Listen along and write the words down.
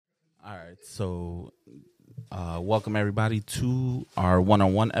All right, so welcome everybody to our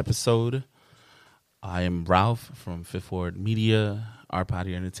one-on-one episode. I am Ralph from Fifth Ward Media, our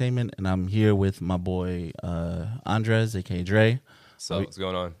Party Entertainment, and I'm here with my boy Andres, aka Dre. So what's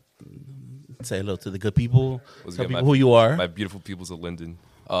going on? Say hello to the good people. What's Tell good, people who you are. My beautiful peoples of Linden.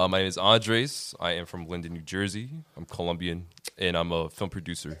 My name is Andres. I am from Linden, New Jersey. I'm Colombian, and I'm a film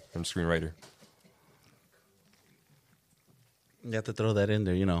producer and screenwriter. You have to throw that in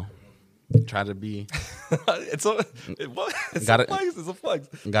there, you know. Try to be. It's a flex.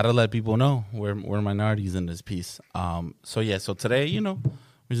 Gotta let people know we're minorities in this piece. So today, you know,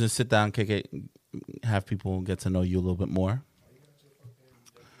 we're just sit down, kick it, have people get to know you a little bit more.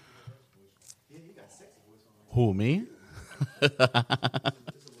 Who, me?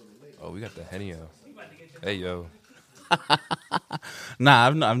 Oh, we got the Henny out. Hey, yo. Nah,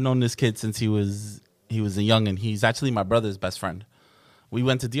 I've known this kid since he was a youngin'. He's actually my brother's best friend. We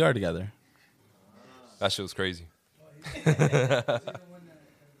went to DR together. That shit was crazy.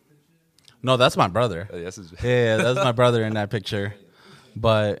 No, that's my brother. Yeah, that's my brother in that picture.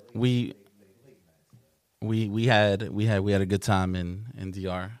 But we had a good time in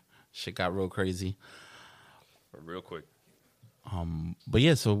DR. Shit got real crazy. Real quick. But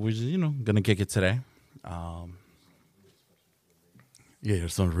yeah, so we're just, gonna kick it today. Yeah,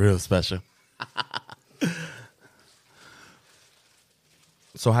 there's something real special.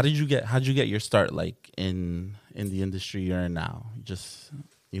 So how'd you get your start, like in the industry you're in now? Just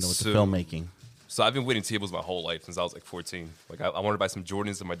with the filmmaking. So I've been waiting tables my whole life since I was like 14. Like I wanted to buy some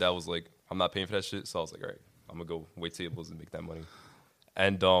Jordans, and my dad was like, "I'm not paying for that shit." So I was like, "All right, I'm gonna go wait tables and make that money."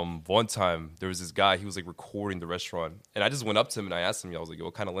 And one time there was this guy. He was like recording the restaurant, and I just went up to him and I asked him, I was like,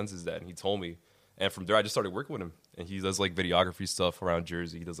 "What kind of lens is that?" And he told me. And from there, I just started working with him. And he does like videography stuff around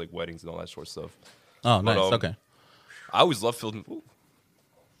Jersey. He does like weddings and all that short stuff. Oh, nice. Okay. I always loved filming. Ooh.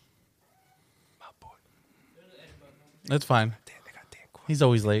 My boy. That's fine. Damn, they got damn quiet. He's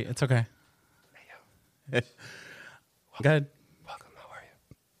always late. It's okay. Hey, yo. Go ahead. Welcome. How are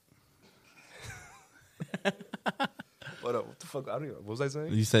you? What the fuck? I don't know. What was I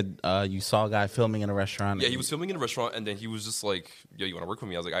saying? You said you saw a guy filming in a restaurant. Yeah, he was filming in a restaurant, and then he was just like, "Yo, you want to work with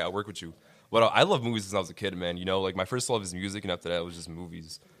me?" I was like, "I'll work with you." But I love movies since I was a kid, man. Like my first love is music, and after that, it was just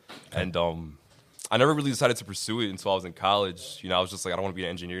movies. And I never really decided to pursue it until I was in college. I was just like, I don't want to be an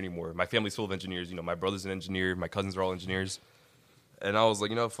engineer anymore. My family's full of engineers. My brother's an engineer. My cousins are all engineers. And I was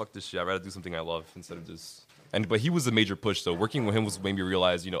like, fuck this shit. I'd rather do something I love instead of just. But he was a major push, though. Working with him made me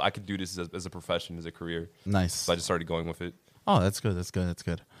realize, I could do this as a profession, as a career. Nice. So I just started going with it. Oh, that's good.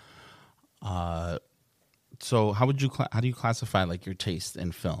 So how do you classify like your taste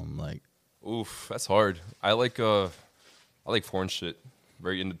in film? Like, oof, that's hard. I like foreign shit.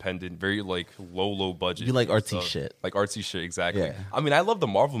 Very independent, very like low budget. You like artsy stuff. shit. Like artsy shit, exactly. Yeah. I mean, I love the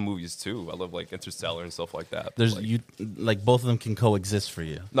Marvel movies too. I love like Interstellar and stuff like that. there's like, both of them can coexist for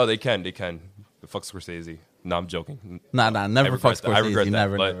you. No, they can. The fuck Scorsese. No, I'm joking. Nah, never fuck Scorsese. I regret that,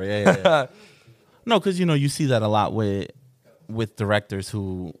 never. Yeah. No, because you see that a lot with directors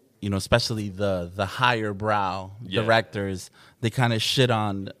who, especially the higher brow directors, they kind of shit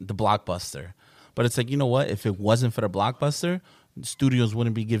on the blockbuster. But it's like, you know what? If it wasn't for the blockbuster, studios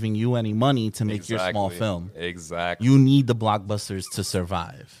wouldn't be giving you any money to make your small film. Exactly. You need the blockbusters to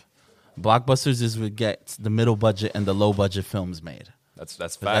survive. Blockbusters is what gets the middle budget and the low budget films made. That's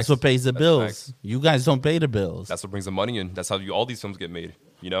facts. That's what pays the bills. Facts. You guys don't pay the bills. That's what brings the money in. That's how all these films get made.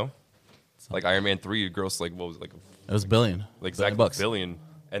 Like Iron Man 3, gross like what was it, like It was $1 billion. like exactly $1 billion,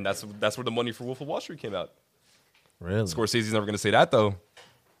 and that's where the money for Wolf of Wall Street came out. Really? Scorsese's never gonna say that though.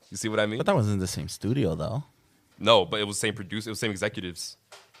 You see what I mean? But that wasn't the same studio though. No, but it was same producer. It was same executives.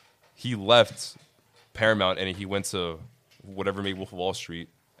 He left Paramount and he went to whatever made Wolf of Wall Street,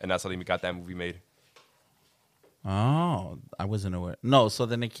 and that's how they got that movie made. Oh, I wasn't aware. No, so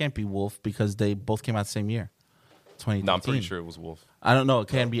then it can't be Wolf because they both came out the same year, 2013. No, I'm pretty sure it was Wolf. I don't know. It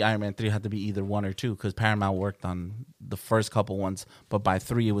can't be Iron Man 3. It had to be either 1 or 2 because Paramount worked on the first couple ones, but by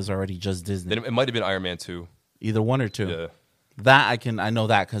 3 it was already just Disney. Then it might have been Iron Man 2. Either 1 or 2. Yeah, That I know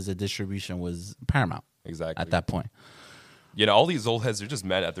that because the distribution was Paramount exactly. at that point. All these old heads are just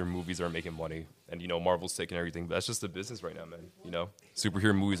mad at their movies that are making money, and Marvel's taking everything. But that's just the business right now, man.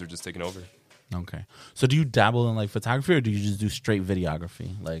 Superhero movies are just taking over. Okay. So do you dabble in like photography or do you just do straight videography?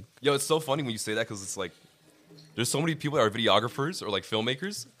 Like, it's so funny when you say that because it's like there's so many people that are videographers or like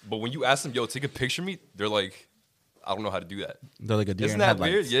filmmakers, but when you ask them, take a picture of me, they're like, I don't know how to do that. they're like a deer Isn't in that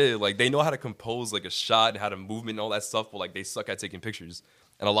headlights. weird? Yeah, like they know how to compose like a shot and how to movement and all that stuff, but like they suck at taking pictures.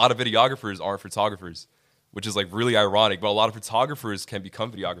 And a lot of videographers aren't photographers, which is like really ironic. But a lot of photographers can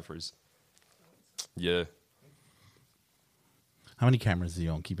become videographers. Yeah. How many cameras do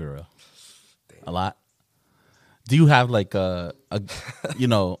you own? Keep it real. Damn. A lot. Do you have like a you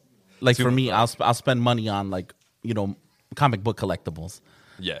know, like for me, I'll spend money on like, you know, comic book collectibles.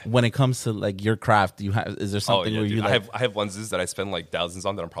 Yeah. When it comes to like your craft, is there something where dude. you like, I have lenses that I spend like thousands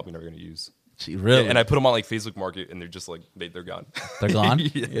on that I'm probably never going to use. Gee, really? Yeah, and I put them on like Facebook Market, and they're just like they're gone. They're gone.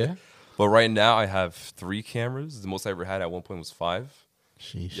 Yeah. But right now I have 3 cameras. The most I ever had at one point was 5.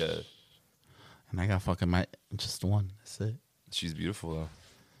 Sheesh. Yeah. And I got fucking just one. That's it. She's beautiful though.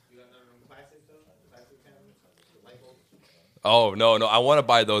 Oh no! I want to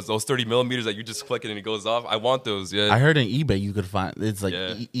buy those 30 millimeters that you just click it and it goes off. I want those. Yeah. I heard on eBay you could find it's like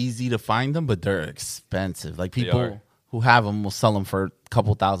easy to find them, but they're expensive. Like people who have them will sell them for a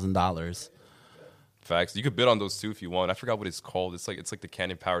couple $1,000s. Facts. You could bid on those too if you want. I forgot what it's called. It's like the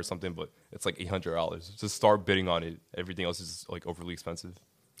Canon Power or something, but it's like $800. Just start bidding on it. Everything else is like overly expensive.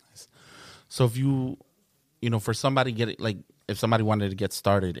 So if you know, for somebody if somebody wanted to get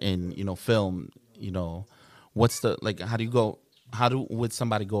started in, you know, film, you know, what's the, like, how would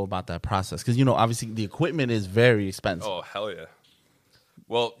somebody go about that process? Because, you know, obviously the equipment is very expensive. Oh, hell yeah.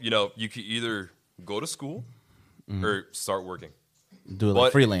 Well, you know, you could either go to school or start working. Do it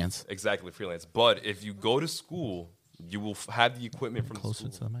like freelance. Exactly, freelance. But if you go to school, you will have the equipment from Closer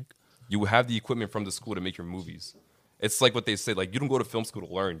the school. to the mic. You will have the equipment from the school to make your movies. It's like what they say, like, you don't go to film school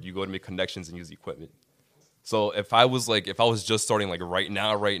to learn. You go to make connections and use the equipment. So if I was just starting like right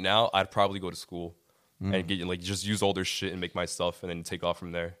now, I'd probably go to school and get like just use all their shit and make my stuff and then take off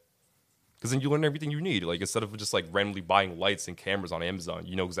from there. Because then you learn everything you need. Like, instead of just like randomly buying lights and cameras on Amazon,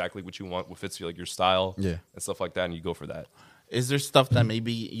 you know exactly what you want, what fits you, like your style, and stuff like that, and you go for that. Is there stuff that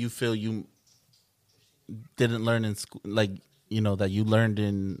maybe you feel you didn't learn in school, like, you know, that you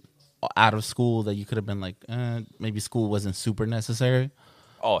learned out of school that you could have been like, maybe school wasn't super necessary?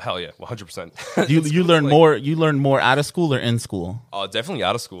 Oh, hell yeah, 100%. You learn more. You learn more out of school or in school? Definitely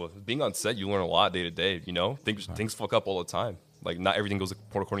out of school. Being on set, you learn a lot day to day. You know, things fuck up all the time. Like, not everything goes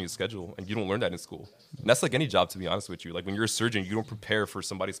according to schedule, and you don't learn that in school. And that's like any job, to be honest with you. Like, when you're a surgeon, you don't prepare for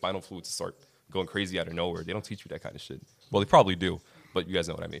somebody's spinal fluid to start going crazy out of nowhere. They don't teach you that kind of shit. Well, they probably do, but you guys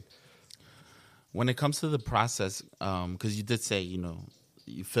know what I mean. When it comes to the process, because you did say, you know,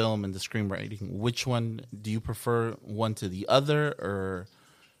 you film and the screenwriting, which one do you prefer, one to the other, or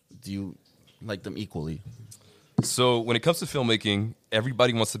do you like them equally? So when it comes to filmmaking,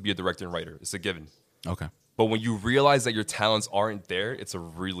 everybody wants to be a director and writer. It's a given. Okay. But when you realize that your talents aren't there, it's a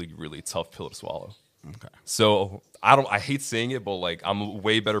really, really tough pill to swallow. Okay. So I hate saying it, but like, I'm a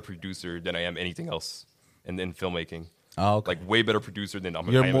way better producer than I am anything else in filmmaking. Oh, okay. Like, way better producer than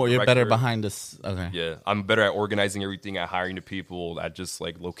You're better behind us. Okay. Yeah, I'm better at organizing everything, at hiring the people, at just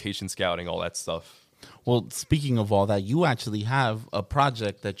like location scouting, all that stuff. Well, speaking of all that, you actually have a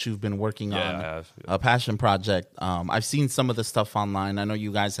project that you've been working on. I have. Yeah. A passion project. I've seen some of the stuff online. I know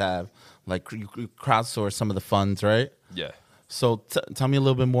you guys have, like, you crowdsource some of the funds, right? Yeah. So tell me a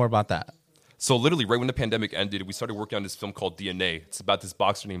little bit more about that. So literally, right when the pandemic ended, we started working on this film called DNA. It's about this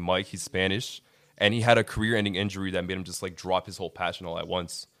boxer named Mike. He's Spanish, and he had a career-ending injury that made him just like drop his whole passion all at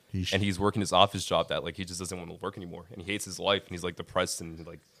once. And he's working his office job that like he just doesn't want to work anymore, and he hates his life, and he's like depressed and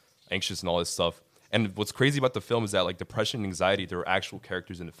like anxious and all this stuff. And what's crazy about the film is that like depression and anxiety, there are actual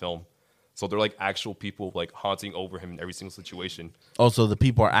characters in the film. So they're like actual people like haunting over him in every single situation. Also, the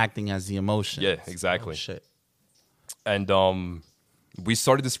people are acting as the emotions. Yeah, exactly. Oh, shit. And we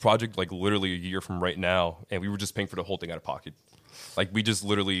started this project like literally a year from right now, and we were just paying for the whole thing out of pocket. Like, we just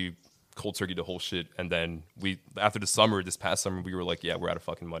literally cold turkey the whole shit. And then after this past summer, we were like, yeah, we're out of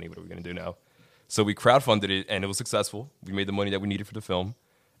fucking money. What are we going to do now? So we crowdfunded it, and it was successful. We made the money that we needed for the film.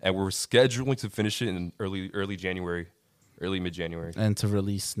 And we're scheduling to finish it in early January, mid-January. And to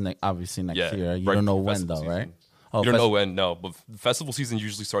release obviously next year. You right, don't know when though, season. right? You don't know when, no. But the festival season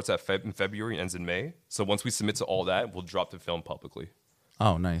usually starts in February and ends in May. So once we submit to all that, we'll drop the film publicly.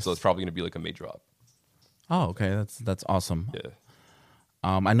 Oh, nice. So it's probably going to be like a May drop. Oh, okay. That's awesome. Yeah.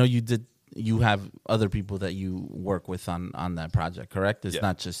 I know you have other people that you work with on that project, correct? It's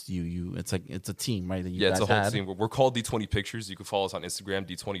not just you. It's a team, right? That you guys it's a whole had? team. We're called D20 Pictures. You can follow us on Instagram,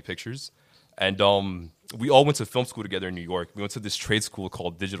 D20 Pictures. And we all went to film school together in New York. We went to this trade school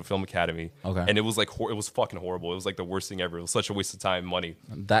called Digital Film Academy. Okay. And it was like it was fucking horrible. It was like the worst thing ever. It was such a waste of time and money.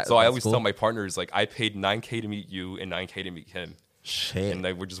 So I always tell my partners, like, I paid $9K to meet you and $9K to meet him. Shit. And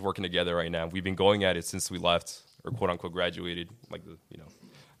like, we're just working together right now. We've been going at it since we left, or quote unquote graduated, like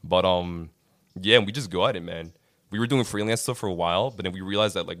But yeah, we just go at it, man. We were doing freelance stuff for a while, but then we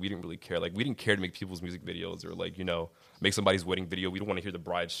realized that like we didn't really care. Like, we didn't care to make people's music videos or like, make somebody's wedding video. We don't want to hear the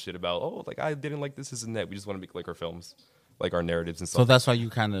bride's shit about, oh, like, I didn't like this and that. We just want to make like our films, like our narratives and stuff. So that's why you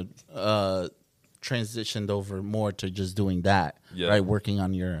kind of transitioned over more to just doing that, right? Working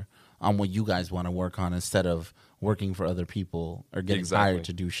on what you guys want to work on instead of working for other people or getting hired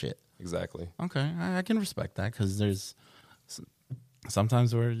to do shit. Exactly. Okay, I can respect that because there's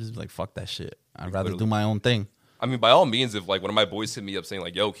sometimes we're just like, fuck that shit. I'd rather do my own thing. I mean, by all means, if like one of my boys hit me up saying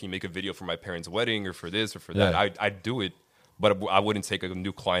like, "Yo, can you make a video for my parents' wedding or for this or for that?" I'd do it, but I wouldn't take a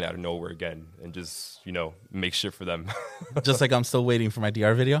new client out of nowhere again and just make shit for them. Just like I'm still waiting for my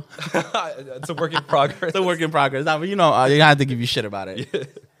DR video. It's a work in progress. It's a work in progress. Nah, but I had to give you shit about it. Yeah.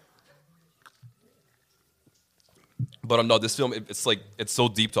 But no, this film it's so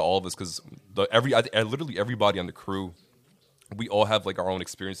deep to all of us because literally everybody on the crew, we all have like our own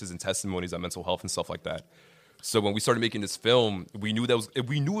experiences and testimonies on mental health and stuff like that. So when we started making this film, we knew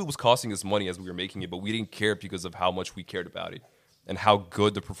it was costing us money as we were making it, but we didn't care because of how much we cared about it and how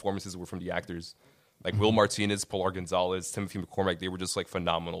good the performances were from the actors. Like Will Martinez, Pilar Gonzalez, Timothy McCormack, they were just like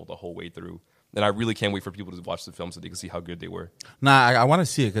phenomenal the whole way through. And I really can't wait for people to watch the film so they can see how good they were. Nah, I want to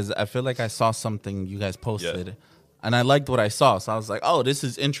see it because I feel like I saw something you guys posted, and I liked what I saw. So I was like, oh, this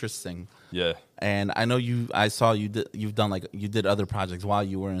is interesting. Yeah. And I know I saw you did other projects while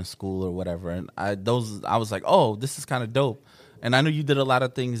you were in school or whatever, and I was like, oh, this is kind of dope. And I know you did a lot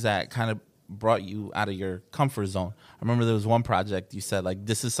of things that kind of brought you out of your comfort zone. I remember there was one project you said like,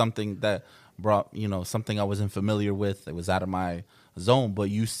 this is something that brought something I wasn't familiar with. It was out of my zone, but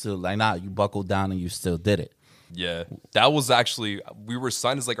you still you buckled down and you still did it. Yeah, that was actually, we were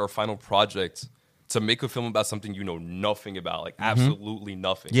signed as like our final project to make a film about something you know nothing about, like absolutely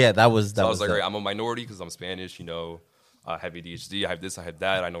nothing. Yeah, that was. So I was like, all right, I'm a minority because I'm Spanish. I have ADHD. I have this. I have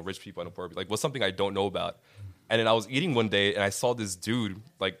that. I know rich people. I know poor people. Like, what's something I don't know about? And then I was eating one day and I saw this dude.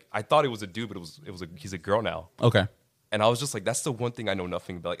 Like, I thought it was a dude, but he's a girl now. Okay. And I was just like, that's the one thing I know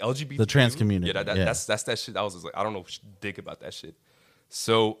nothing about. Like LGBT, the trans community. Yeah, that's that shit. I was just like, I don't know dick about that shit.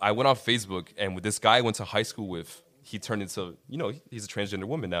 So I went on Facebook, and with this guy I went to high school with, he turned into, he's a transgender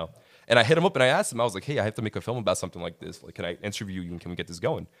woman now. And I hit him up and I asked him, I was like, hey, I have to make a film about something like this. Like, can I interview you and can we get this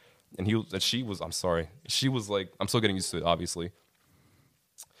going? And she was like, I'm still getting used to it, obviously.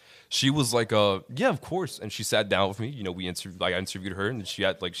 She was like, yeah, of course. And she sat down with me. I interviewed her, and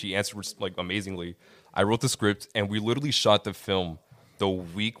she answered like amazingly. I wrote the script, and we literally shot the film the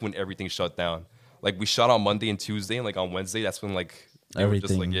week when everything shut down. Like, we shot on Monday and Tuesday, and like on Wednesday, that's when like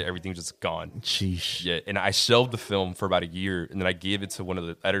everything just gone. Sheesh. Yeah, and I shelved the film for about a year, and then I gave it to one of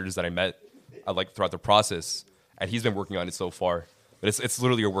the editors that I met, throughout the process, and he's been working on it so far. But it's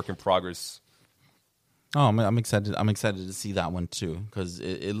literally a work in progress. Oh, I'm excited. I'm excited to see that one too because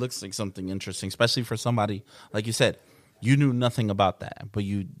it looks like something interesting, especially for somebody like you said. You knew nothing about that, but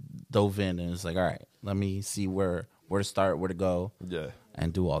you dove in and it's like, all right, let me see where to start, where to go,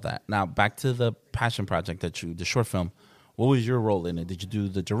 and do all that. Now back to the passion project the short film. What was your role in it? Did you do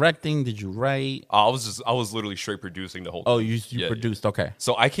the directing? Did you write? I was literally straight producing the whole thing. Oh, you produced, okay.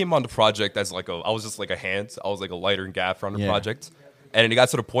 So I came on the project as I was just like a hand. I was like a lighter and gaffer on the project. And it got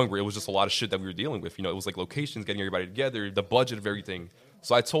to the point where it was just a lot of shit that we were dealing with. It was like locations, getting everybody together, the budget of everything.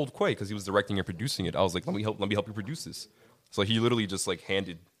 So I told Quay, because he was directing and producing it, I was like, let me help you produce this. So he literally just like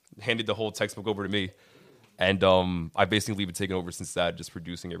handed the whole textbook over to me. And I basically been taking over since that, just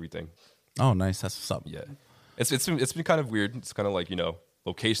producing everything. Oh, nice. That's what's up. Yeah. It's been kind of weird. It's kind of like,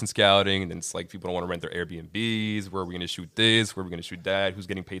 location scouting, and then it's like people don't want to rent their Airbnbs. Where are we going to shoot this? Where are we going to shoot that? Who's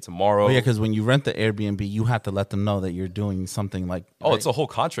getting paid tomorrow? Oh, yeah, because when you rent the Airbnb, you have to let them know that you're doing something like. Oh, it's a whole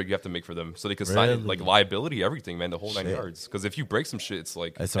contract you have to make for them so they can sign it, like liability, everything, man, the whole 9 yards. Because if you break some shit, it's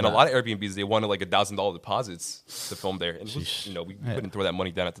like, and a lot of Airbnbs they wanted like $1,000 deposits to film there, and we couldn't throw that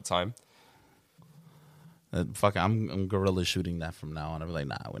money down at the time. Fuck, I'm guerrilla shooting that from now on. I'm like,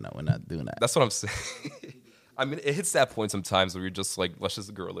 nah, we're not doing that. That's what I'm saying. I mean, it hits that point sometimes where you're just like, let's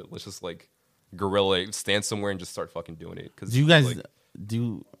just guerrilla, stand somewhere and just start fucking doing it. Do you guys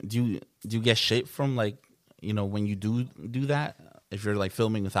do you get shit from like when you do that? If you're like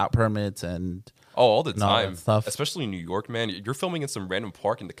filming without permits and all the time, all that stuff, especially in New York, man, you're filming in some random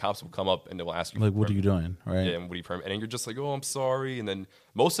park and the cops will come up and they'll ask you like, what are you doing, right? Yeah, and what are you permit? And then you're just like, oh, I'm sorry, and then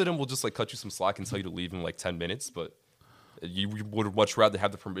most of them will just like cut you some slack and tell you to leave in like 10 minutes, but you would much rather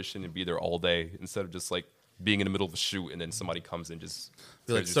have the permission and be there all day instead of just like being in the middle of a shoot and then somebody comes and just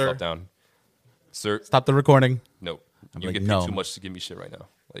tears yourself down. Sir, stop the recording. Nope. You get paid too much to give me shit right now.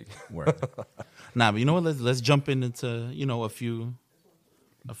 Like, word. Nah, but you know what? Let's jump into a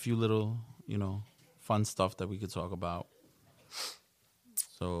few little fun stuff that we could talk about.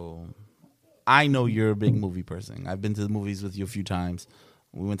 So, I know you're a big movie person. I've been to the movies with you a few times.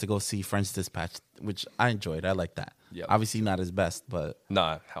 We went to go see French Dispatch, which I enjoyed. I like that. Yeah. Obviously not his best, but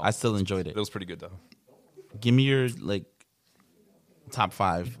I still enjoyed it. It was pretty good though. Give me your top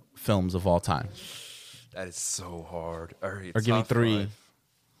 5 films of all time. That is so hard. All right, Or give me top 3. 5.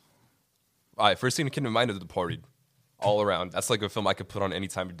 All right, first thing that came to mind is The Departed. All around. That's like a film I could put on any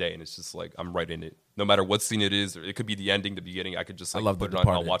time of day, and it's just like I'm right in it. No matter what scene it is, or it could be the ending, the beginning. I could just like love put The it on.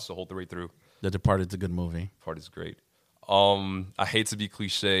 I'll Departed. watch the whole way through. The Departed's a good movie. Part is great. I hate to be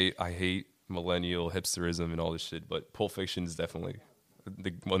cliche. I hate millennial hipsterism and all this shit, but Pulp Fiction is definitely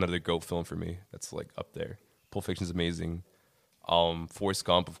one of the GOAT film for me. That's like up there. Pulp Fiction is amazing. Forrest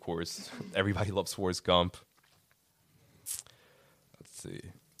Gump, of course. Everybody loves Forrest Gump. Let's see.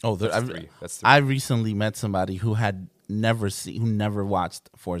 Oh, That's 3. That's 3. I recently met somebody who had who never watched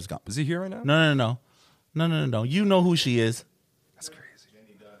Forrest Gump. Is he here right now? No. You know who she is. That's crazy.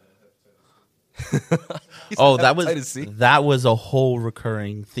 Oh, hepatitis that was a whole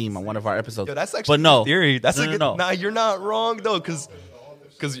recurring theme on one of our episodes. Yo, that's actually but no a theory. That's no, a good. no. Nah, you're not wrong though, because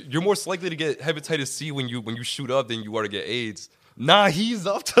you're more likely to get hepatitis C when you shoot up than you are to get AIDS. Nah, he's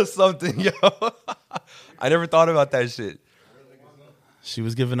up to something, yo. I never thought about that shit. She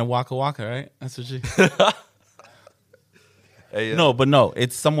was given a waka waka, right? That's what she. Hey, No, but no,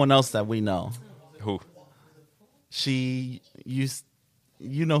 it's someone else that we know. Who? She used,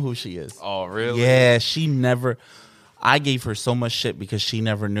 you know who she is. Oh, really? Yeah, she never. I gave her so much shit because she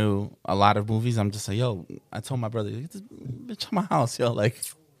never knew a lot of movies. I'm just like, yo, I told my brother, get this bitch at my house, yo. Like,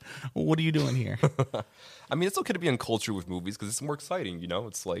 what are you doing here? I mean, it's okay to be in culture with movies because it's more exciting, you know?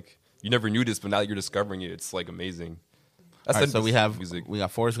 It's like, you never knew this, but now that you're discovering it, it's like amazing. All right, so we have music. we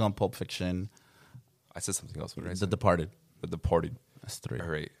got Forrest Gump, Pulp Fiction, I said something else. What did I The say? Departed. The Departed. That's 3. All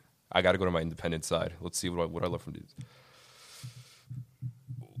right. I got to go to my independent side. Let's see what I love from these.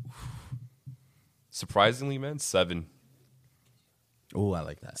 Surprisingly, man, 7. Oh, I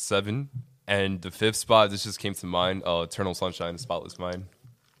like that. 7. And the 5th spot, this just came to mind, Eternal Sunshine of the Spotless Mind.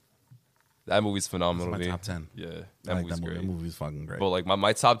 That movie's phenomenal. It's my to me. top 10. Yeah, I that like movie's that movie. great. That movie's fucking great. But like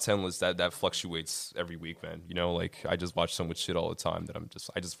my top 10 list that fluctuates every week, man. You know, like I just watch so much shit all the time that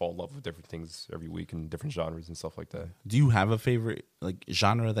I just fall in love with different things every week and different genres and stuff like that. Do you have a favorite like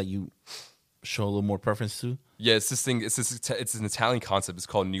genre that you show a little more preference to? Yeah, it's this thing. It's an Italian concept. It's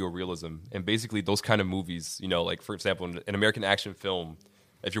called neorealism, and basically those kind of movies. You know, like for example, in an American action film,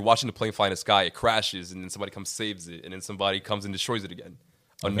 if you're watching the plane fly in the sky, it crashes, and then somebody comes saves it, and then somebody comes and destroys it again.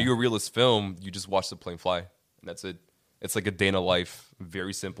 A neorealist film, you just watch the plane fly, and that's it. It's like a day in a life,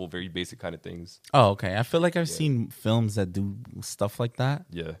 very simple, very basic kind of things. Oh, okay. I feel like I've seen films that do stuff like that.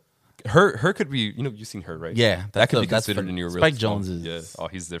 Yeah, her could be. You know, you've seen her, right? Yeah, that could be that's considered a fun. neorealist. Spike film. Jonze is- Yeah. Oh,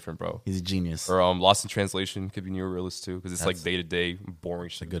 he's different, bro. He's a genius. Or Lost in Translation could be neorealist too, because it's like That's- day to day, boring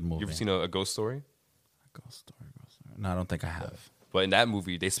shit. a good movie. You ever seen a Ghost Story? Ghost Story. No, I don't think I have. But in that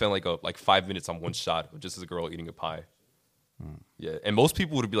movie, they spent like 5 minutes on one shot, just as a girl eating a pie. Yeah, and most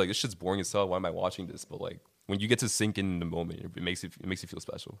people would be like, "This shit's boring as hell. Why am I watching this?" But like, when you get to sink in the moment, it makes you feel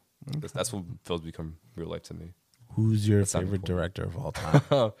special. That's when films become real life to me. Who's your sounded favorite cool. director of all time?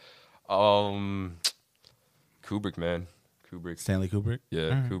 Kubrick, man, Kubrick. Stanley Kubrick. Yeah, All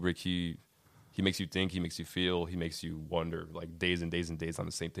right. Kubrick. He makes you think. He makes you feel. He makes you wonder, like days and days and days on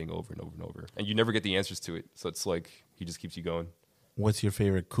the same thing over and over and over, and you never get the answers to it. So it's like he just keeps you going. What's your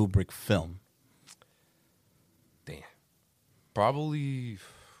favorite Kubrick film? Damn. Probably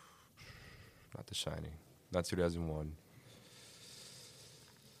not The Shining, not 2001.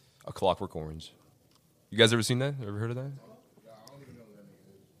 A Clockwork Orange. You guys ever seen that? Ever heard of that?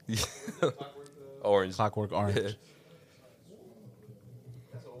 Orange. Clockwork Orange. Yeah.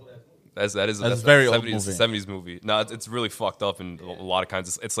 That's a very old 70s, movie. 70s movie. No, it's really fucked up in a lot of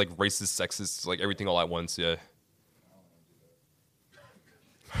kinds. It's like racist, sexist, it's like everything all at once. Yeah.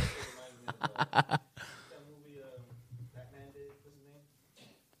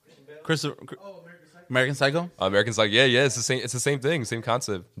 American Psycho. Americans like, yeah, it's the same. It's the same thing, same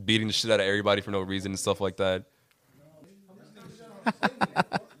concept. Beating the shit out of everybody for no reason and stuff like that.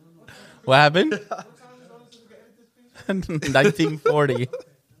 What happened? 1940.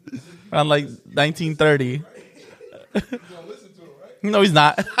 Around like 1930. No, he's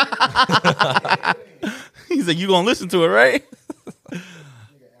not. He's like, you gonna listen to it, right?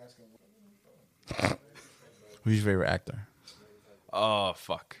 Who's your favorite actor? Oh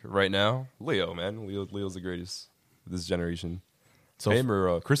fuck! Right now, Leo, man, Leo's the greatest of this generation. So Him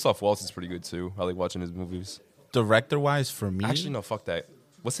or Christoph Waltz is pretty good too. I like watching his movies. director wise, for me, Actually, no, fuck that.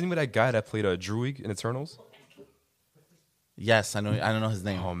 What's the name of that guy that played Druig in Eternals? yes, I know. I don't know his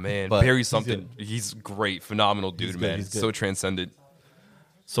name. Oh man, but Barry he's something. good. He's great, phenomenal dude, He's good, man. he's good. So transcendent.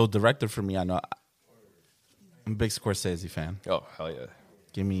 So director for me, I know. I'm a big Scorsese fan. Oh hell yeah.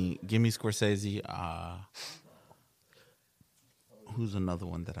 Give me Scorsese. Who's another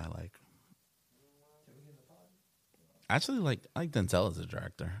one that I like? Actually, I like Denzel as a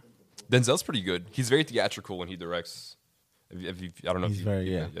director. Denzel's pretty good. He's very theatrical when he directs. I don't know. He's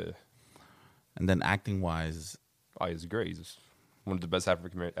very yeah. Yeah. And then acting wise, Oh, he's great. He's one of the best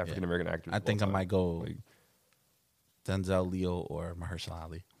African American actors. I think I might go Like, Denzel, Leo, or Mahershala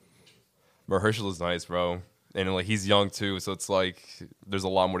Ali. Mahershala is nice, bro, and like he's young too, so it's like there's a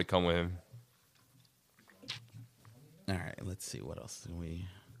lot more to come with him. All right, let's see what else do we.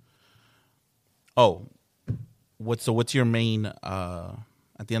 Oh, what's your main?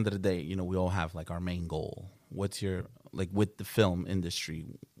 At the end of the day, we all have like our main goal. What's your with the film industry?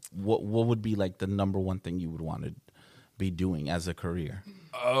 What would be like the number one thing you would want to be doing as a career?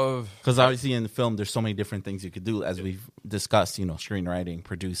 Because obviously in the film, there's so many different things you could do, as we've discussed. Screenwriting,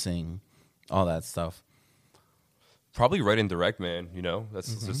 producing, all that stuff. Probably write and direct, man.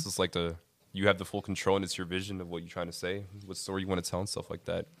 That's just like you have the full control, and it's your vision of what you're trying to say, what story you want to tell, and stuff like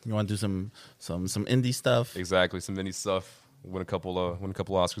that. You want to do some indie stuff? Exactly, some indie stuff. Win a couple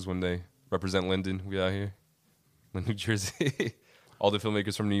Oscars one day. Represent Linden. We out here, New Jersey. All the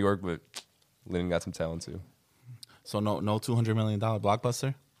filmmakers from New York, but Linden got some talent too. So no $200 million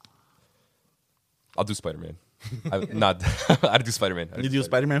blockbuster. I'll do Spider-Man. I'd do Spider-Man. You do a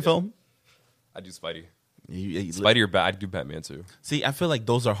Spider-Man film? I do Spidey. Spidey or I'd do Batman too. See, I feel like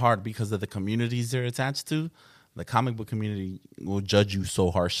those are hard because of the communities they're attached to. The comic book community will judge you so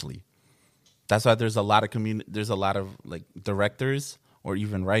harshly. That's why there's a lot of like directors or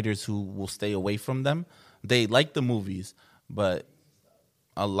even writers who will stay away from them. They like the movies, but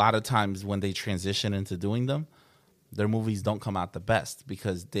a lot of times when they transition into doing them, their movies don't come out the best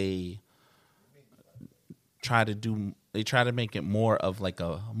because they try to make it more of like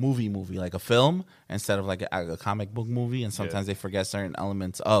a movie, like a film, instead of like a comic book movie. And sometimes they forget certain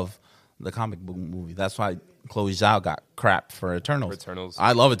elements of the comic book movie. That's why Chloe Zhao got crap for Eternals.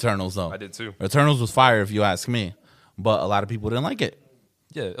 I love Eternals though. I did too. Eternals was fire if you ask me, but a lot of people didn't like it.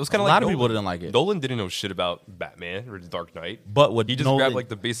 Yeah, it was kind of like a lot of people didn't like it. Nolan didn't know shit about Batman or The Dark Knight, but what he just Nolan, grabbed like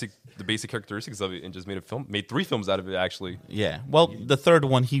the basic characteristics of it and just made 3 films out of it actually. Yeah, well, the third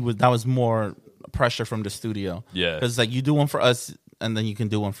one that was more pressure from the studio. Yeah, because like you do one for us and then you can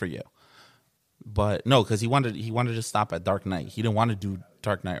do one for you. But no, because he wanted to stop at Dark Knight. He didn't want to do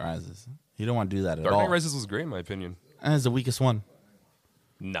Dark Knight Rises. He didn't want to do that at all. Dark Knight Rises was great in my opinion. And it's the weakest one.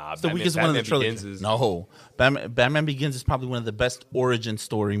 Nah, it's the weakest one of the trilogy. No, Batman Begins is probably one of the best origin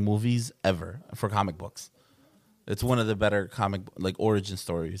story movies ever for comic books. It's one of the better comic origin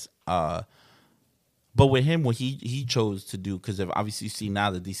stories. But with him, what he chose to do, because obviously you see now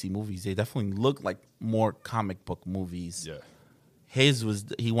the DC movies, they definitely look like more comic book movies. Yeah,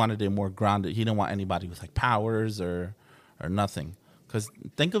 he wanted it more grounded. He didn't want anybody with like powers or nothing. Because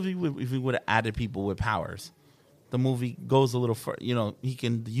think of if he would have added people with powers. The movie goes a little further,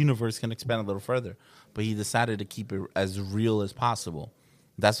 the universe can expand a little further, but he decided to keep it as real as possible.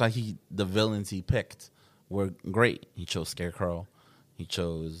 That's why the villains he picked were great. He chose Scarecrow, he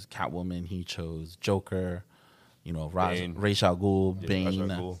chose Catwoman, he chose Joker, Ra's al Ghul, Bane.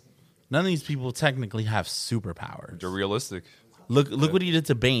 None of these people technically have superpowers. They're realistic. Look what he did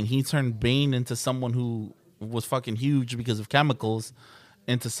to Bane. He turned Bane into someone who was fucking huge because of chemicals,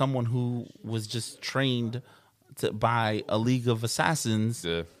 into someone who was just trained by a league of assassins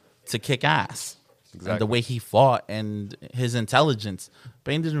to kick ass. Exactly. And the way he fought and his intelligence.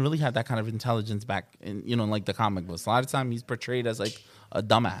 Bane didn't really have that kind of intelligence back in like the comic books. A lot of time he's portrayed as like a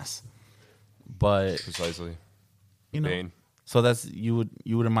dumbass. But precisely. Bane. So that's you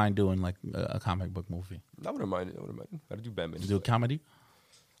wouldn't mind doing like a comic book movie. I wouldn't mind. Gotta do Batman. You do a comedy?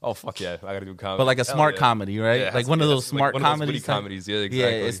 Oh fuck yeah! I gotta do a comedy. But like a smart comedy, right? Yeah, like one of those smart comedies. Comedies, yeah, exactly.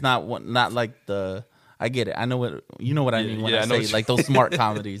 Yeah, it's not like the. I get it. I know what I mean when I say like those smart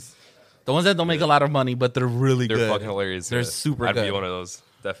comedies, the ones that don't make a lot of money, but they're really good. They're fucking hilarious. They're super good. I'd be one of those,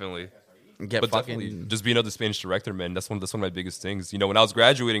 definitely. Definitely just being another Spanish director, man. That's one of my biggest things. When I was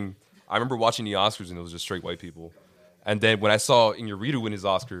graduating, I remember watching the Oscars and it was just straight white people. And then when I saw Iñárritu win his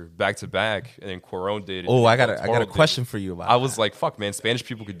Oscar back to back, and then Cuarón did. Oh, I got a question for you about. I was like, fuck, man, Spanish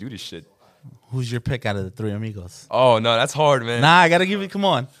people could do this shit. Who's your pick out of the three amigos? Oh no, that's hard, man. Nah, I gotta give it. Come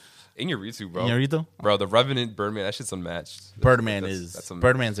on. Iñárritu, bro. Iñárritu? Bro, The Revenant, Birdman, that shit's unmatched.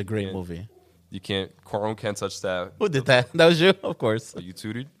 Birdman's a great movie. You Cuarón can't touch that. Who did that? That was you? Of course. You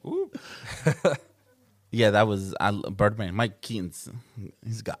tooted? Ooh. Yeah, that was Birdman. Mike Keaton's,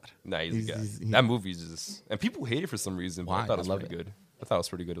 he's God. Nah, he's a guy. That movie's just, and people hate it for some reason, but I thought it was pretty good. I thought it was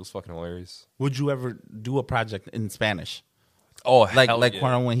pretty good. It was fucking hilarious. Would you ever do a project in Spanish? Oh, like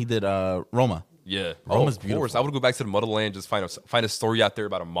Cuarón when he did Roma. Yeah, Roma's beautiful. Of course. I would go back to the motherland, just find a story out there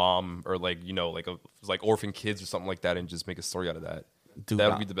about a mom or like orphan kids or something like that, and just make a story out of that. Dude, That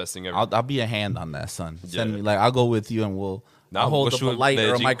would be the best thing ever. I'll be a hand on that, son. Send Yeah. me, like, I'll go with you and we'll Now I'll hold up a light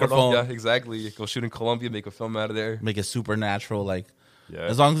or a microphone. Yeah, exactly. Go shoot in Colombia, make a film out of there. Make it supernatural. Like, Yeah.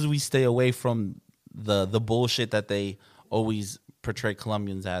 as long as we stay away from the bullshit that they always portray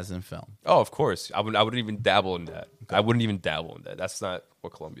Colombians as in film. Oh, of course. I wouldn't even dabble in that. I wouldn't even dabble in that. That's not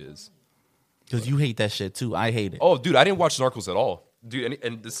what Colombia is. Because you hate that shit too. I hate it. Oh, dude, I didn't watch Narcos at all. Dude,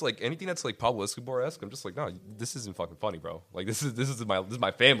 and this like anything that's like Pablo Escobar-esque, I'm just like, no, this isn't fucking funny, bro. Like this is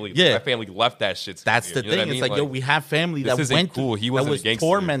my family. Yeah. My family left that shit. To That's me, the you know what thing. I It's mean? like, yo, we have family that this isn't went cool. through, He that wasn't a was gangster.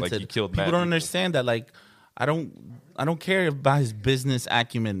 tormented. Like, he killed People mad don't people. understand that. Like, I don't care about his business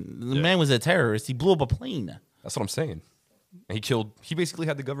acumen. The Yeah. man was a terrorist. He blew up a plane. That's what I'm saying. And he basically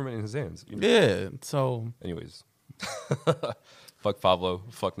had the government in his hands. You know? Yeah. So Anyways. Fuck Pablo,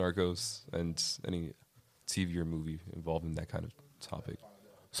 fuck Narcos, and any TV or movie involving that kind of topic.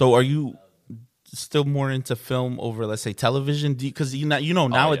 So are you still more into film over, let's say, television? Because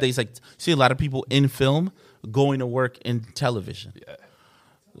nowadays, like, see a lot of people in film going to work in television. Yeah.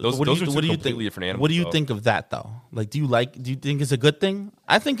 Those What are do two you completely think? different animals. What do you though. think of that though? Like, do you think it's a good thing?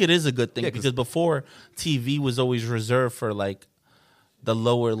 I think it is a good thing, Yeah, 'cause- because before TV was always reserved for like the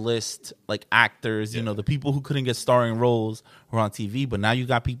lower list, like actors, you know, the people who couldn't get starring roles were on TV. But now you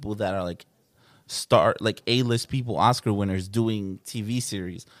got people that are like A-list people, Oscar winners, doing TV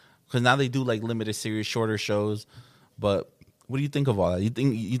series, because now they do like limited series, shorter shows. But what do you think of all that?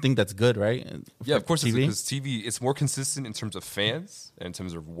 You think that's good, right? Yeah, of course, TV? because TV, it's more consistent in terms of fans and in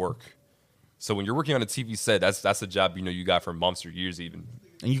terms of work. So when you're working on a TV set, that's a job you got for months or years even.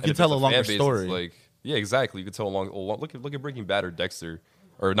 And you can if tell it's a longer fan base, it's story. Like, yeah, exactly. You can tell a long. Look at Breaking Bad or Dexter,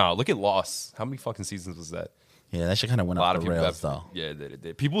 or no, look at Lost. How many fucking seasons was that? Yeah, that shit kind of went A lot off of the people. rails, though. Yeah, they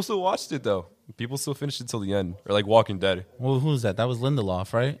did. People still watched it though. People still finished it till the end, or like Walking Dead. Well, who's that? That was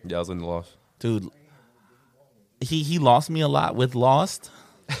Lindelof, right? Yeah, I was in the loft. Dude, he lost me a lot with Lost.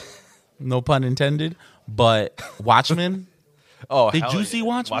 No pun intended. But Watchmen, Oh, Did hell you yeah. see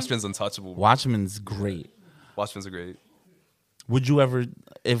Watchmen? Watchmen's untouchable. Watchmen's great. Watchmen's are great. Would you ever,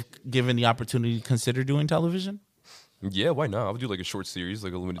 if given the opportunity, consider doing television? Yeah, why not? I would do like a short series,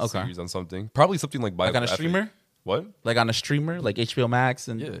 like a limited Okay. series on something. Probably something like Like on a biographic. streamer? What? Like on a streamer, like HBO Max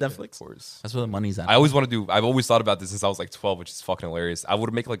and Yeah, Netflix? of course. That's where the money's at. I always want to do. I've always thought about this since I was like 12, which is fucking hilarious. I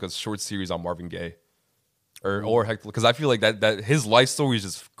would make like a short series on Marvin Gaye, or Hector, because I feel like that his life story is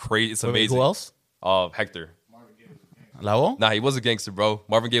just crazy. It's Wait, amazing. who else? Hector. Lavo? Nah, he was a gangster, bro.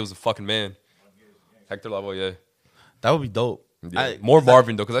 Marvin Gaye was a fucking man. Hector Lavoe, yeah. That would be dope. Yeah. More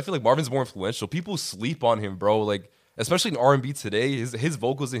Marvin though, because I feel like Marvin's more influential. People sleep on him, bro. Like especially in R&B today, his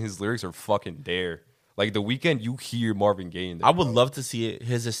vocals and his lyrics are fucking there. Like The Weeknd, you hear Marvin Gaye in there. I would love to see it.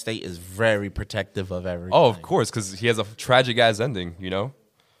 His estate is very protective of everything. Oh, of course, because he has a tragic ass ending, you know.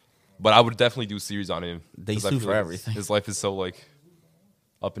 But I would definitely do a series on him. They 'cause I sue feel for like everything. His life is so like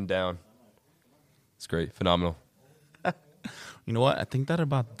up and down. It's great, phenomenal. You know what? I think that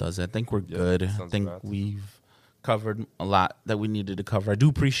about does it. I think we're good. I sounds think about. we've covered a lot that we needed to cover. I do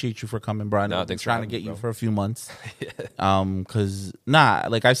appreciate you for coming, bro. I know Nah, I've been thanks for trying to having get me, you bro. for a few months.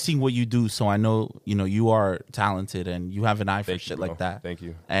 Like I've seen what you do, so I know, you are talented and you have an eye for Thank you, shit bro. like that. Thank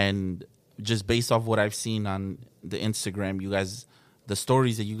you. And just based off what I've seen on the Instagram, you guys, the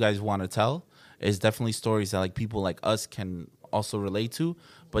stories that you guys want to tell is definitely stories that like people like us can also relate to,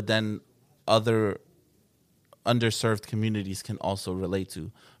 but then other underserved communities can also relate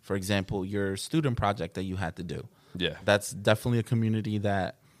to. For example, your student project that you had to do. Yeah. That's definitely a community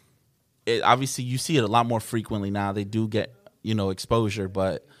that obviously you see it a lot more frequently now. They do get, exposure,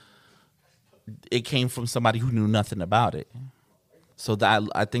 but it came from somebody who knew nothing about it. So that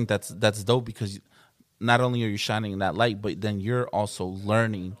I think that's dope, because not only are you shining that light, but then you're also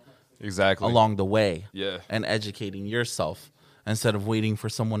learning Exactly. along the way. Yeah. And educating yourself instead of waiting for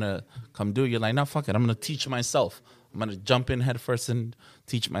someone to come do it. You're like, no, fuck it. I'm going to teach myself. I'm going to jump in head first and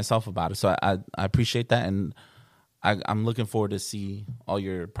teach myself about it. So I appreciate that. And I'm looking forward to see all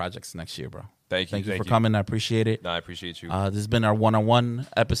your projects next year, bro. Thank you. Thank you for coming. I appreciate it. No, I appreciate you. This has been our one-on-one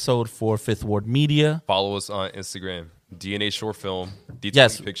episode for Fifth Ward Media. Follow us on Instagram, DNA Short Film, D20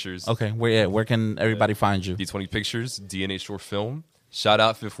 Yes. Pictures. Okay. Where can everybody find you? D20 Pictures, DNA Short Film. Shout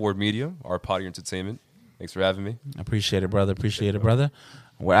out Fifth Ward Media, our potty entertainment. Thanks for having me. I appreciate it, brother. Appreciate it, brother.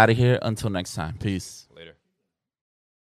 We're out of here. Until next time. Peace.